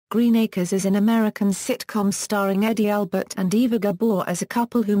Green Acres is an American sitcom starring Eddie Albert and Eva Gabor as a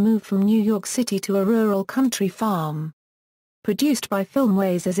couple who move from New York City to a rural country farm. Produced by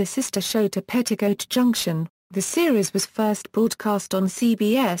Filmways as a sister show to Petticoat Junction, the series was first broadcast on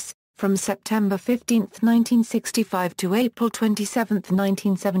CBS, from September 15, 1965 to April 27,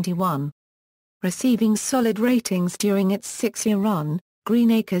 1971. Receiving solid ratings during its six-year run,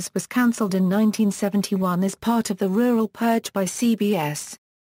 Green Acres was cancelled in 1971 as part of the rural purge by CBS.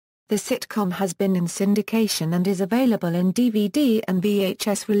 The sitcom has been in syndication and is available in DVD and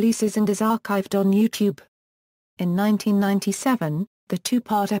VHS releases and is archived on YouTube. In 1997, the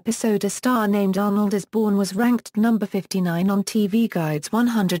two-part episode A Star Named Arnold is Born was ranked number 59 on TV Guide's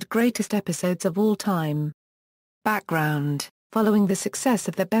 100 Greatest Episodes of All Time. Background: following the success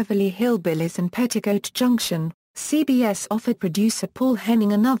of the Beverly Hillbillies and Petticoat Junction, CBS offered producer Paul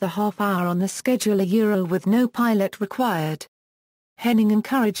Henning another half-hour on the schedule with no pilot required. Henning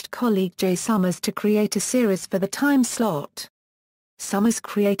encouraged colleague Jay Summers to create a series for the time slot. Summers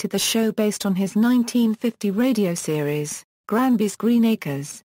created the show based on his 1950 radio series, Granby's Green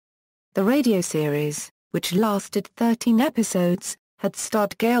Acres. The radio series, which lasted 13 episodes, had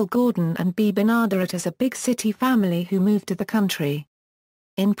starred Gale Gordon and Bea Benaderet as a big-city family who moved to the country.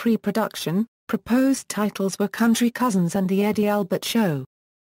 In pre-production, proposed titles were Country Cousins and The Eddie Albert Show.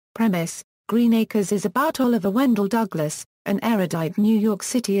 Premise: Green Acres is about Oliver Wendell Douglas, an erudite New York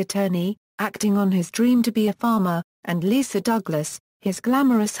City attorney, acting on his dream to be a farmer, and Lisa Douglas, his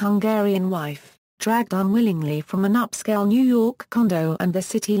glamorous Hungarian wife, dragged unwillingly from an upscale New York condo and the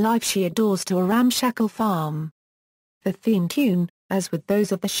city life she adores to a ramshackle farm. The theme tune, as with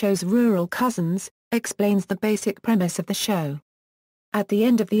those of the show's rural cousins, explains the basic premise of the show. At the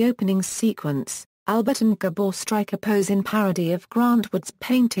end of the opening sequence, Albert and Gabor strike a pose in parody of Grant Wood's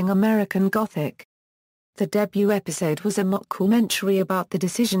painting American Gothic. The debut episode was a mockumentary about the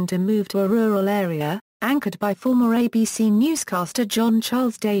decision to move to a rural area, anchored by former ABC newscaster John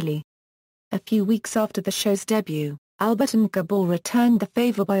Charles Daly. A few weeks after the show's debut, Albert and Gabor returned the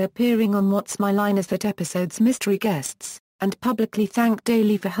favor by appearing on What's My Line as that episode's mystery guests, and publicly thanked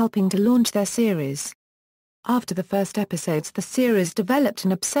Daly for helping to launch their series. After the first episodes, the series developed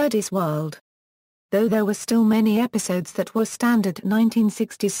an absurdist world. Though there were still many episodes that were standard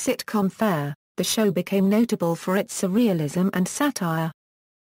 1960s sitcom fare, the show became notable for its surrealism and satire.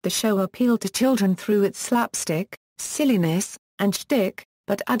 The show appealed to children through its slapstick, silliness, and shtick,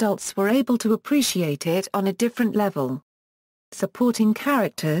 but adults were able to appreciate it on a different level. Supporting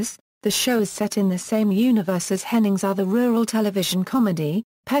characters: the show is set in the same universe as Henning's other rural television comedy,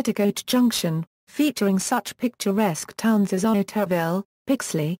 Petticoat Junction, featuring such picturesque towns as Otterville,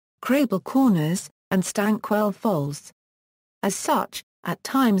 Pixley, Crable Corners, and Stankwell Falls. As such, at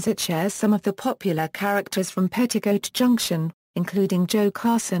times it shares some of the popular characters from Petticoat Junction, including Joe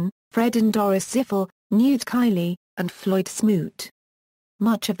Carson, Fred and Doris Ziffel, Newt Kiley, and Floyd Smoot.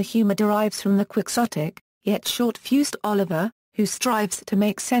 Much of the humor derives from the quixotic, yet short-fused Oliver, who strives to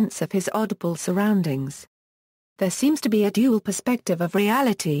make sense of his audible surroundings. There seems to be a dual perspective of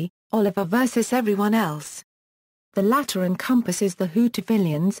reality, Oliver versus everyone else. The latter encompasses the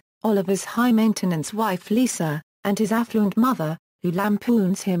Hootervillians, Oliver's high-maintenance wife Lisa, and his affluent mother, who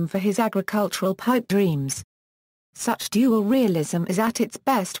lampoons him for his agricultural pipe dreams. Such dual realism is at its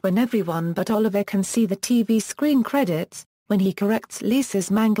best when everyone but Oliver can see the TV screen credits, when he corrects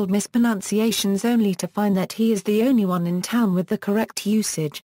Lisa's mangled mispronunciations only to find that he is the only one in town with the correct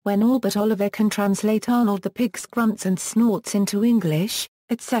usage, when all but Oliver can translate Arnold the pig's grunts and snorts into English,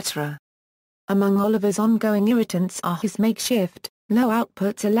 etc. Among Oliver's ongoing irritants are his makeshift,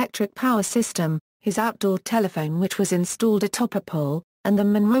 low-output electric power system, his outdoor telephone which was installed atop a pole, and the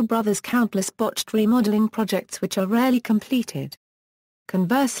Monroe brothers' countless botched remodeling projects which are rarely completed.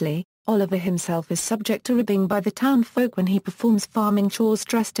 Conversely, Oliver himself is subject to ribbing by the townfolk when he performs farming chores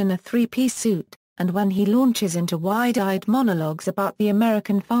dressed in a three-piece suit, and when he launches into wide-eyed monologues about the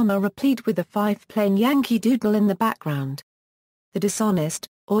American farmer replete with a fife-playing Yankee Doodle in the background. The dishonest,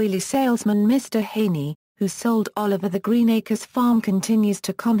 oily salesman Mr. Haney, who sold Oliver the Green Acres farm, continues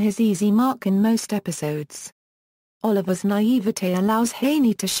to con his easy mark in most episodes. Oliver's naivete allows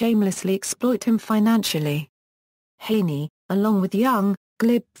Haney to shamelessly exploit him financially. Haney, along with young,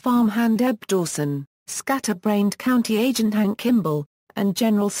 glib farmhand Eb Dawson, scatterbrained county agent Hank Kimball, and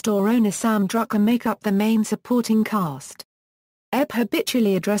general store owner Sam Drucker make up the main supporting cast. Eb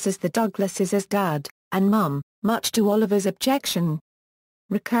habitually addresses the Douglases as Dad and Mum, much to Oliver's objection.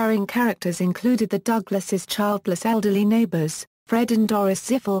 Recurring characters included the Douglases' childless elderly neighbors, Fred and Doris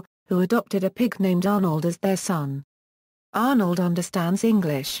Ziffel, who adopted a pig named Arnold as their son. Arnold understands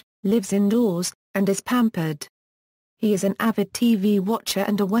English, lives indoors, and is pampered. He is an avid TV watcher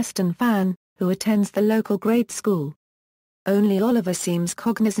and a Western fan, who attends the local grade school. Only Oliver seems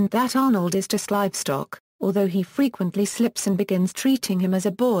cognizant that Arnold is just livestock, although he frequently slips and begins treating him as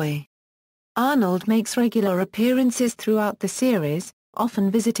a boy. Arnold makes regular appearances throughout the series,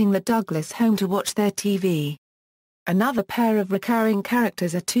 often visiting the Douglas home to watch their TV. Another pair of recurring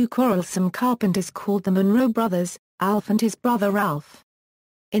characters are two quarrelsome carpenters called the Monroe brothers, Alf and his brother Ralph.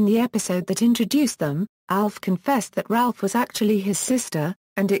 In the episode that introduced them, Alf confessed that Ralph was actually his sister,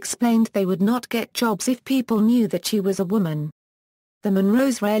 and explained they would not get jobs if people knew that she was a woman. The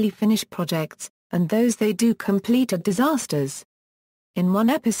Monroes rarely finish projects, and those they do complete are disasters. In one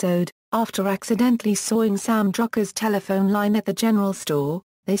episode, after accidentally sawing Sam Drucker's telephone line at the general store,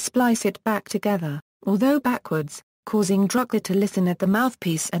 they splice it back together, although backwards, causing Drucker to listen at the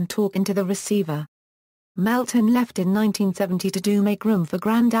mouthpiece and talk into the receiver. Melton left in 1970 to make room for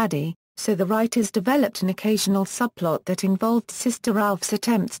Granddaddy, so the writers developed an occasional subplot that involved Sister Ralph's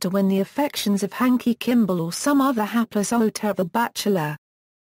attempts to win the affections of Hanky Kimball or some other hapless Otterville bachelor.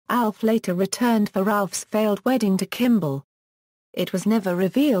 Alf later returned for Ralph's failed wedding to Kimball. It was never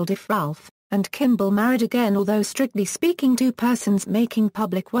revealed if Ralph and Kimball married again, although strictly speaking two persons making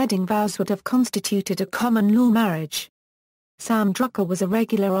public wedding vows would have constituted a common law marriage. Sam Drucker was a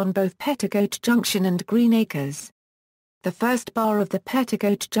regular on both Petticoat Junction and Green Acres. The first bar of the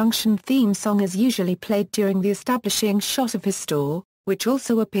Petticoat Junction theme song is usually played during the establishing shot of his store, which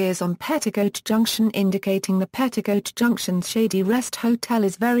also appears on Petticoat Junction, indicating the Petticoat Junction's Shady Rest Hotel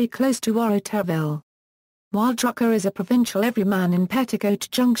is very close to Otterville. While Drucker is a provincial everyman in Petticoat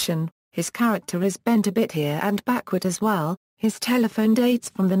Junction, his character is bent a bit here and backward as well. His telephone dates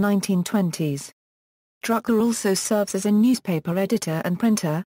from the 1920s. Drucker also serves as a newspaper editor and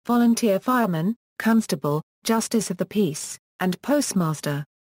printer, volunteer fireman, constable, justice of the peace, and postmaster.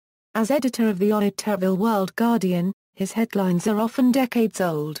 As editor of the Otterville World Guardian, his headlines are often decades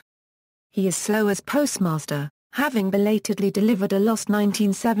old. He is slow as postmaster, having belatedly delivered a lost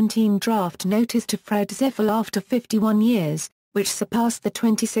 1917 draft notice to Fred Ziffel after 51 years, which surpassed the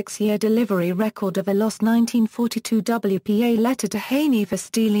 26-year delivery record of a lost 1942 WPA letter to Haney for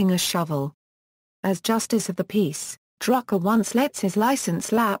stealing a shovel. As justice of the peace, Drucker once lets his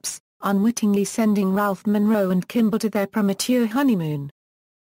license lapse, unwittingly sending Ralph Monroe and Kimball to their premature honeymoon.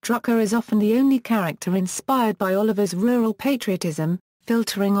 Drucker is often the only character inspired by Oliver's rural patriotism,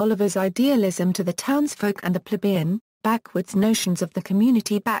 filtering Oliver's idealism to the townsfolk and the plebeian, backwards notions of the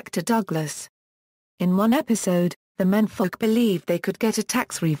community back to Douglas. In one episode, the menfolk believed they could get a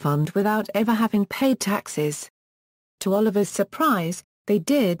tax refund without ever having paid taxes. To Oliver's surprise, they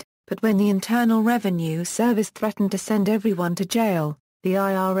did, but when the Internal Revenue Service threatened to send everyone to jail, the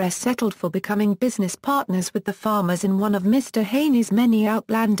IRS settled for becoming business partners with the farmers in one of Mr. Haney's many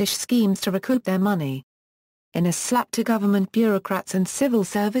outlandish schemes to recoup their money. In a slap to government bureaucrats and civil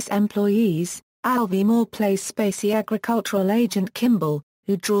service employees, Alvy Moore plays spacey agricultural agent Kimball,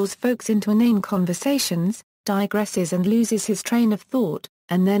 who draws folks into inane conversations, digresses and loses his train of thought,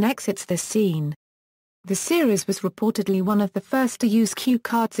 and then exits the scene. The series was reportedly one of the first to use cue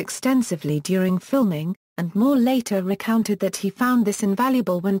cards extensively during filming, and Moore later recounted that he found this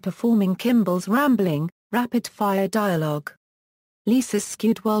invaluable when performing Kimball's rambling, rapid-fire dialogue. Lisa's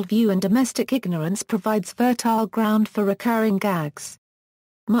skewed worldview and domestic ignorance provides fertile ground for recurring gags.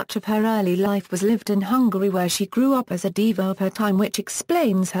 Much of her early life was lived in Hungary, where she grew up as a diva of her time, which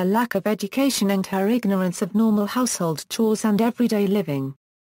explains her lack of education and her ignorance of normal household chores and everyday living.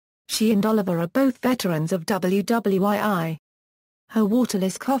 She and Oliver are both veterans of WWII. Her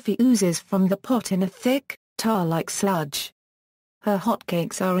waterless coffee oozes from the pot in a thick, tar-like sludge. Her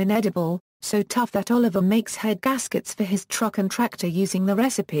hotcakes are inedible, so tough that Oliver makes head gaskets for his truck and tractor using the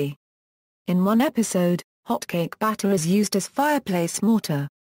recipe. In one episode, hotcake batter is used as fireplace mortar.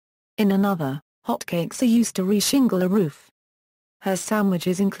 In another, hotcakes are used to re-shingle a roof. Her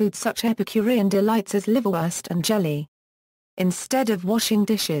sandwiches include such Epicurean delights as liverwurst and jelly. Instead of washing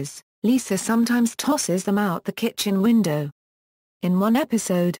dishes, Lisa sometimes tosses them out the kitchen window. In one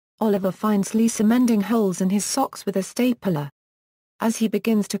episode, Oliver finds Lisa mending holes in his socks with a stapler. As he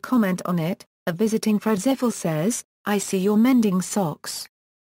begins to comment on it, a visiting Fred Ziffel says, "I see you're mending socks.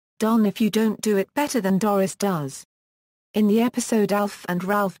 Darn if you don't do it better than Doris does." In the episode Alf and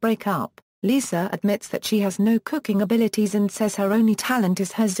Ralph break up, Lisa admits that she has no cooking abilities and says her only talent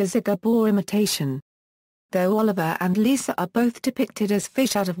is her Gabor imitation. Though Oliver and Lisa are both depicted as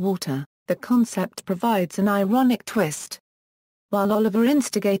fish out of water, the concept provides an ironic twist. While Oliver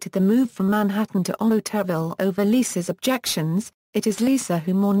instigated the move from Manhattan to Otterville over Lisa's objections, it is Lisa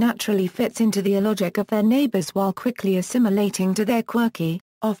who more naturally fits into the illogic of their neighbors while quickly assimilating to their quirky,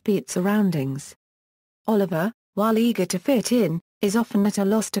 offbeat surroundings. Oliver, while eager to fit in, is often at a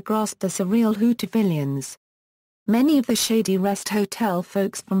loss to grasp the surreal Hootervillians. Many of the shady rest hotel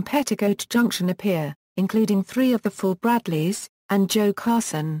folks from Petticoat Junction appear, including 3 of the 4 Bradleys, and Joe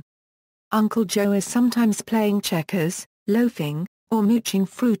Carson. Uncle Joe is sometimes playing checkers, loafing, or mooching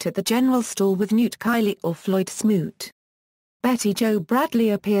fruit at the general store with Newt Kiley or Floyd Smoot. Betty Jo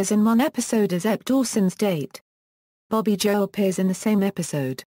Bradley appears in one episode as Eb Dawson's date. Bobby Joe appears in the same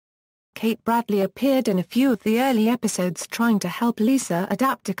episode. Kate Bradley appeared in a few of the early episodes trying to help Lisa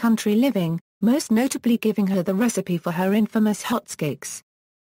adapt to country living, most notably giving her the recipe for her infamous hotcakes.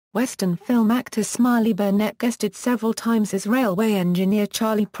 Western film actor Smiley Burnette guested several times as railway engineer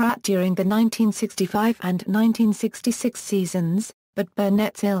Charlie Pratt during the 1965 and 1966 seasons, but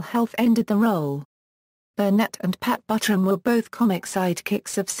Burnette's ill health ended the role. Burnette and Pat Buttram were both comic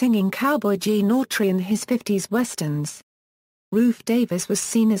sidekicks of singing cowboy Gene Autry in his 50s westerns. Ruth Davis was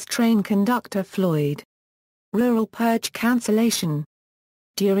seen as train conductor Floyd. Rural Purge cancellation.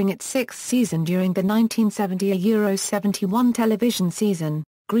 During its 6th season during the 1970 Euro 71 television season,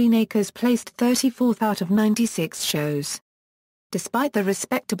 Green Acres placed 34th out of 96 shows. Despite the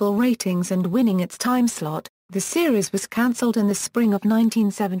respectable ratings and winning its time slot, the series was cancelled in the spring of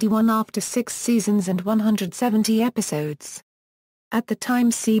 1971 after 6 seasons and 170 episodes. At the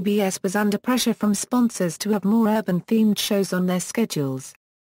time CBS was under pressure from sponsors to have more urban-themed shows on their schedules.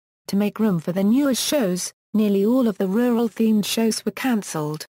 To make room for the newer shows, nearly all of the rural-themed shows were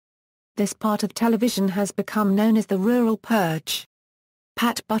cancelled. This part of television has become known as the Rural Purge.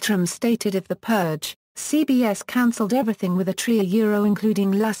 Pat Buttram stated of the Purge, CBS cancelled everything with a trio Euro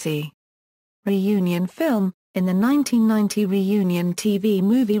including Lassie. Reunion film. In the 1990 reunion TV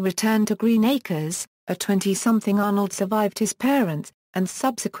movie Return to Green Acres, a 20-something Arnold survived his parents, and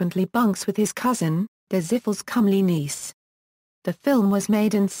subsequently bunks with his cousin, the Ziffels' comely niece. The film was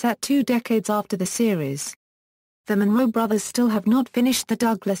made and set 2 decades after the series. The Monroe brothers still have not finished the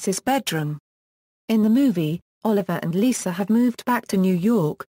Douglases' bedroom. In the movie, Oliver and Lisa have moved back to New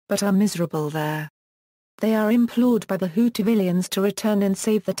York, but are miserable there. They are implored by the Hootervillians to return and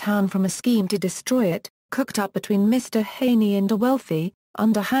save the town from a scheme to destroy it, cooked up between Mr. Haney and a wealthy,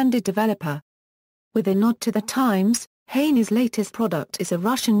 underhanded developer. With a nod to the times, Haney's latest product is a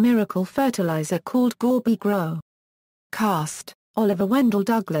Russian miracle fertilizer called Gorby Grow. Cast: Oliver Wendell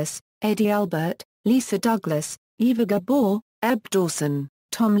Douglas, Eddie Albert, Lisa Douglas, Eva Gabor, Eb Dawson,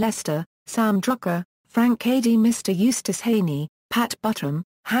 Tom Lester, Sam Drucker, Frank Cady, Mr. Eustace Haney, Pat Buttram,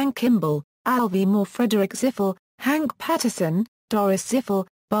 Hank Kimball, Alvy Moore, Frederick Ziffel, Hank Patterson, Doris Ziffel,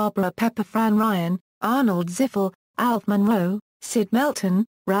 Barbara Pepper, Fran Ryan, Arnold Ziffel, Alf Monroe, Sid Melton,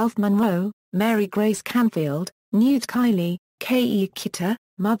 Ralph Monroe, Mary Grace Canfield, Newt Kiley, K.E. Kitter,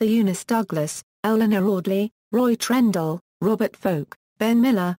 Mother Eunice Douglas, Eleanor Audley, Roy Trendle, Robert Folk, Ben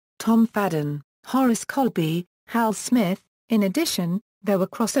Miller, Tom Fadden, Horace Colby, Hal Smith. In addition, there were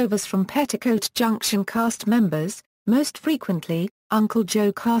crossovers from Petticoat Junction cast members, most frequently, Uncle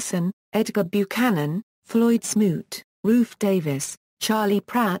Joe Carson, Edgar Buchanan, Floyd Smoot, Ruth Davis, Charlie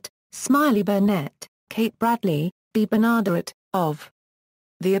Pratt, Smiley Burnette, Kate Bradley, B. Bernadette, of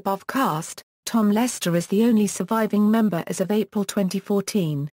the above cast. Tom Lester is the only surviving member as of April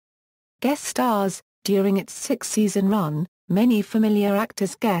 2014. Guest stars. During its 6-season run, many familiar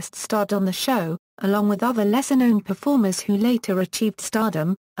actors guest starred on the show, along with other lesser-known performers who later achieved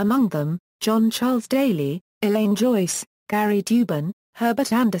stardom, among them, John Charles Daly, Elaine Joyce, Gary Dubin,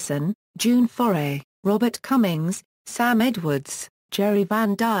 Herbert Anderson, June Foray, Robert Cummings, Sam Edwards, Jerry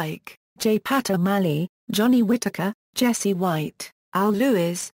Van Dyke, J. Pat O'Malley, Johnny Whitaker, Jesse White, Al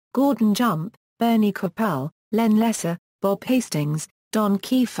Lewis, Gordon Jump, Bernie Kopell, Len Lesser, Bob Hastings, Don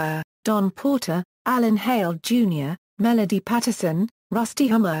Kiefer, Don Porter, Alan Hale Jr., Melody Patterson, Rusty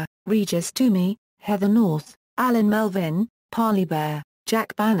Hummer, Regis Toomey, Heather North, Alan Melvin, Parley Bear,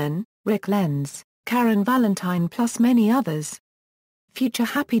 Jack Bannon, Rick Lenz, Karen Valentine plus many others. Future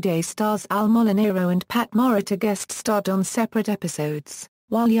Happy Days stars Al Molinaro and Pat Morita guest starred on separate episodes,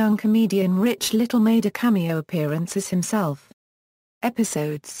 while young comedian Rich Little made a cameo appearance as himself.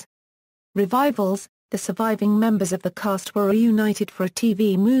 Episodes. Revivals. The surviving members of the cast were reunited for a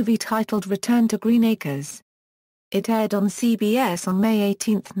TV movie titled Return to Green Acres. It aired on CBS on May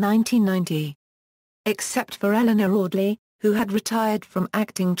 18, 1990. Except for Eleanor Audley, who had retired from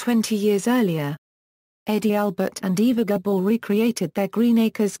acting 20 years earlier. Eddie Albert and Eva Gabor recreated their Green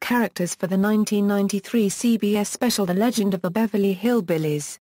Acres characters for the 1993 CBS special The Legend of the Beverly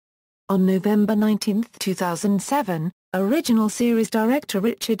Hillbillies. On November 19, 2007, original series director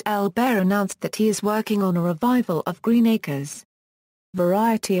Richard L. Bear announced that he is working on a revival of Green Acres.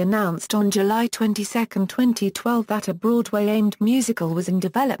 Variety announced on July 22, 2012 that a Broadway-aimed musical was in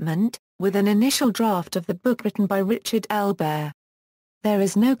development, with an initial draft of the book written by Richard L. Baer. There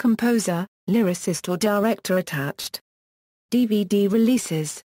is no composer, lyricist or director attached. DVD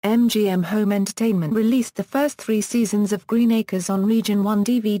releases. MGM Home Entertainment released the first 3 seasons of Green Acres on Region 1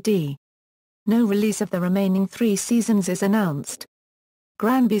 DVD. No release of the remaining 3 seasons is announced.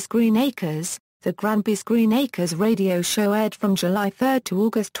 Granby's Green Acres. The Granby's Green Acres radio show aired from July 3 to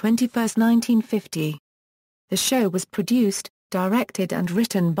August 21, 1950. The show was produced, directed and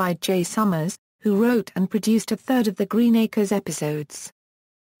written by Jay Summers, who wrote and produced a third of the Green Acres episodes.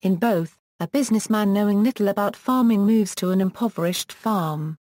 In both, a businessman knowing little about farming moves to an impoverished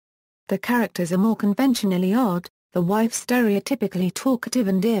farm. The characters are more conventionally odd, the wife stereotypically talkative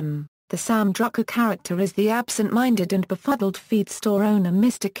and dim. The Sam Drucker character is the absent-minded and befuddled feed store owner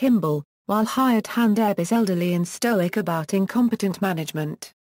Mr. Kimball, while hired hand Ebb is elderly and stoic about incompetent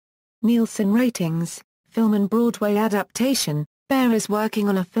management. Nielsen ratings, film and Broadway adaptation. Baer is working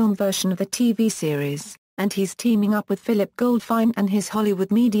on a film version of the TV series, and he's teaming up with Philip Goldfine and his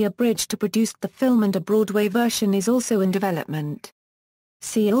Hollywood Media Bridge to produce the film, and a Broadway version is also in development.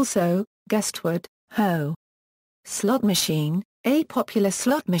 See also, Guestwood, Ho. Slot Machine, a popular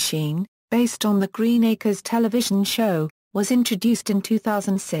slot machine, based on the Green Acres television show, was introduced in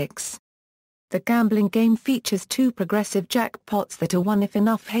 2006. The gambling game features 2 progressive jackpots that are won if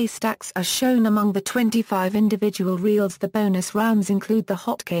enough haystacks are shown among the 25 individual reels. The bonus rounds include the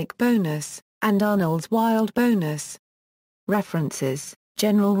Hotcake bonus, and Arnold's Wild bonus. References,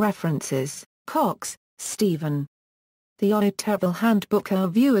 general references, Cox, Stephen. The Otto Terville Handbook, A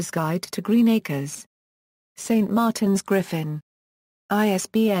Viewer's Guide to Green Acres. St. Martin's Griffin.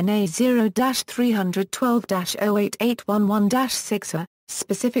 ISBN A0-312-08811-6.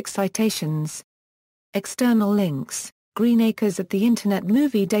 Specific citations. External links: Green Acres at the Internet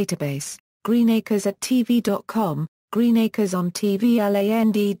Movie Database, Green Acres at TV.com, Green Acres on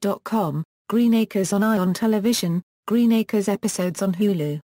TVLAND.com, Green Acres on ION Television, Green Acres episodes on Hulu.